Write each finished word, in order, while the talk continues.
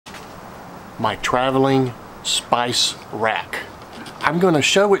my traveling spice rack. I'm gonna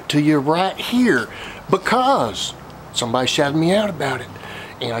show it to you right here because somebody shouted me out about it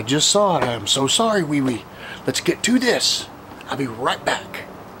and I just saw it. I'm so sorry, Wee Wee. Let's get to this. I'll be right back.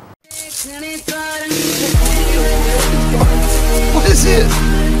 What is this?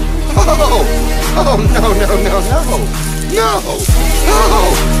 Oh, no.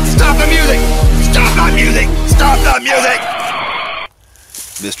 Stop the music! Stop the music! Stop the music!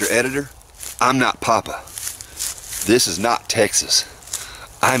 Mr. Editor, I'm not Papa. This is not Texas.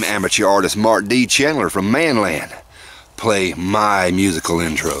 I'm amateur artist Mark D. Chandler from Manland. Play my musical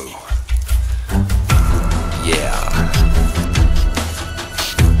intro. Yeah.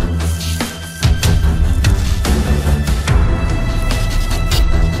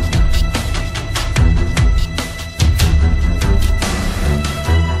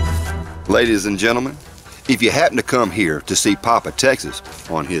 Ladies and gentlemen, if you happen to come here to see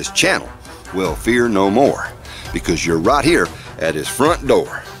PAPATexas on his channel, well, fear no more, because you're right here at his front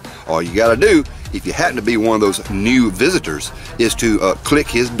door. All you gotta do, if you happen to be one of those new visitors, is to click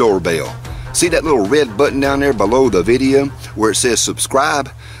his doorbell. See that little red button down there below the video where it says subscribe?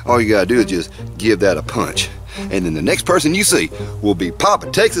 All you gotta do is just give that a punch. And then the next person you see will be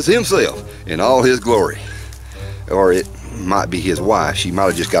PAPATexas himself in all his glory. Or it might be his wife. She might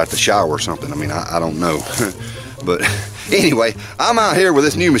have just got the shower or something. I mean, I don't know. But anyway, I'm out here with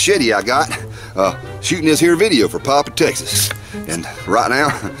this new machete I got, shooting this here video for PAPATexas. And right now,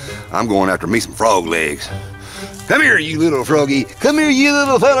 I'm going after me some frog legs. Come here, you little froggy. Come here, you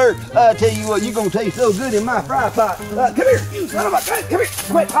little feller. I tell you what, you're gonna taste so good in my fry pot. Come here, you son of a gun. Come here.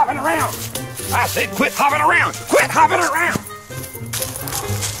 Quit hopping around. I said quit hopping around. Quit hopping around.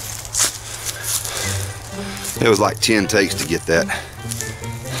 It was like 10 takes to get that.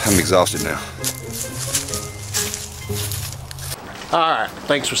 I'm exhausted now. Alright,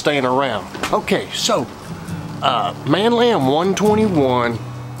 thanks for staying around. Okay, so, Manland 121,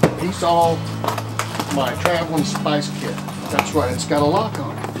 he saw my traveling spice kit. That's right, it's got a lock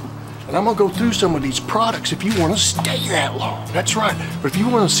on it. And I'm gonna go through some of these products if you wanna stay that long. That's right, but if you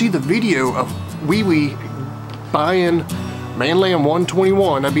wanna see the video of Wee Wee buying Manland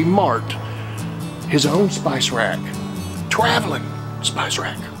 121, that'd be marked, his own spice rack, traveling spice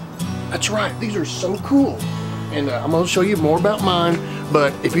rack. That's right, these are so cool. And I'm gonna show you more about mine,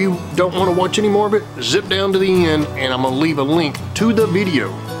 but if you don't wanna watch any more of it, zip down to the end and I'm gonna leave a link to the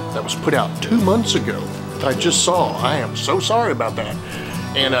video that was put out 2 months ago. I just saw, I am so sorry about that.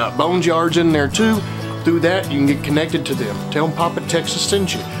 And Bones Yard's in there too. Through that, you can get connected to them. Tell them PAPATexas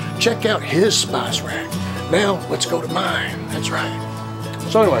sent you. Check out his spice rack. Now, let's go to mine, that's right.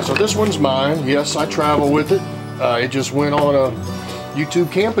 So anyway, so this one's mine. Yes, I travel with it. It just went on a YouTube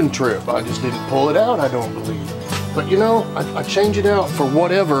camping trip. I just didn't pull it out, I don't believe. But you know, I change it out for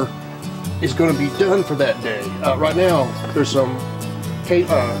whatever is going to be done for that day. Right now, there's some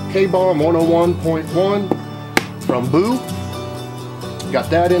K-Bomb 101.1 from Boo. Got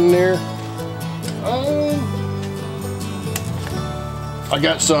that in there. I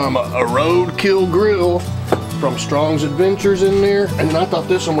got some a Roadkill grill from Strong's Adventures in there, and then I thought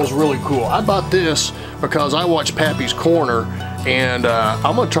this one was really cool. I bought this because I watched Pappy's Corner, and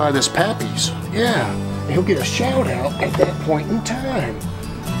I'm gonna try this Pappy's. Yeah, and he'll get a shout out at that point in time.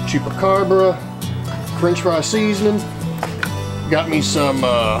 Chupacabra, French fry seasoning. Got me some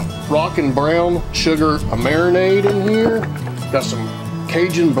Rockin' Brown sugar marinade in here. Got some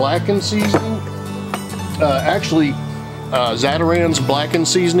Cajun blackened seasoning. Actually, Zatarain's blackened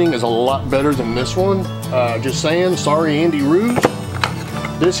seasoning is a lot better than this one. Just saying, sorry Andy Rouge.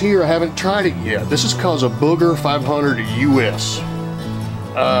 This here, I haven't tried it yet. This is called a Booger 500 US.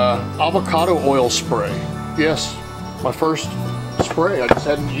 Avocado oil spray. Yes, my first spray, I just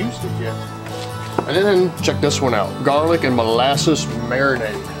hadn't used it yet. And then, check this one out. Garlic and molasses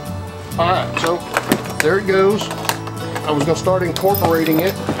marinade. Alright, so, there it goes. I was gonna start incorporating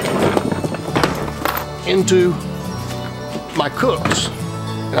it into my cooks.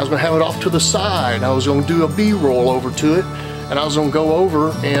 And I was gonna have it off to the side. I was gonna do a B-roll over to it, and I was gonna go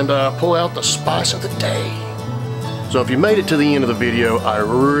over and pull out the spice of the day. So if you made it to the end of the video, I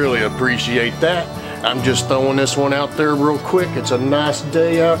really appreciate that. I'm just throwing this one out there real quick. It's a nice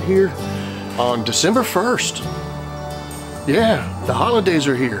day out here on December 1st. Yeah, the holidays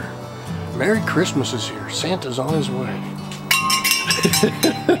are here. Merry Christmas is here. Santa's on his way.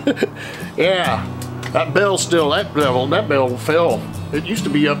 Yeah. That bell still, that bell fell. It used to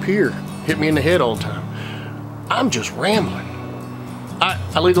be up here. Hit me in the head all the time. I'm just rambling.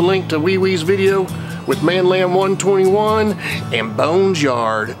 I leave the link to Wee Wee's video with Manland 121 and Bones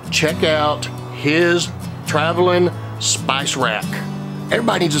Yard. Check out his traveling spice rack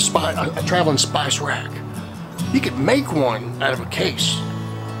Everybody needs a traveling spice rack. You could make one out of a case.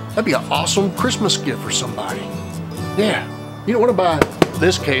 That'd be an awesome Christmas gift for somebody. Yeah, you don't want to buy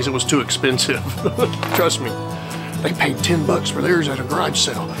this case, it was too expensive. Trust me. They paid $10 for theirs at a garage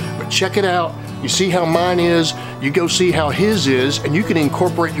sale. But check it out. You see how mine is, you go see how his is, and you can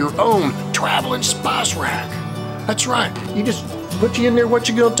incorporate your own traveling spice rack. That's right. You just put you in there what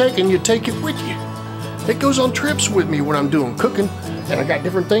you're gonna take and you take it with you. It goes on trips with me when I'm doing cooking, and I got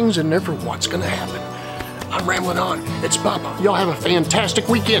different things in there for what's gonna happen. I'm rambling on. It's Papa. Y'all have a fantastic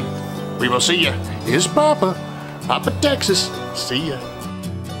weekend. We will see ya. It's Papa. PAPATexas. See ya.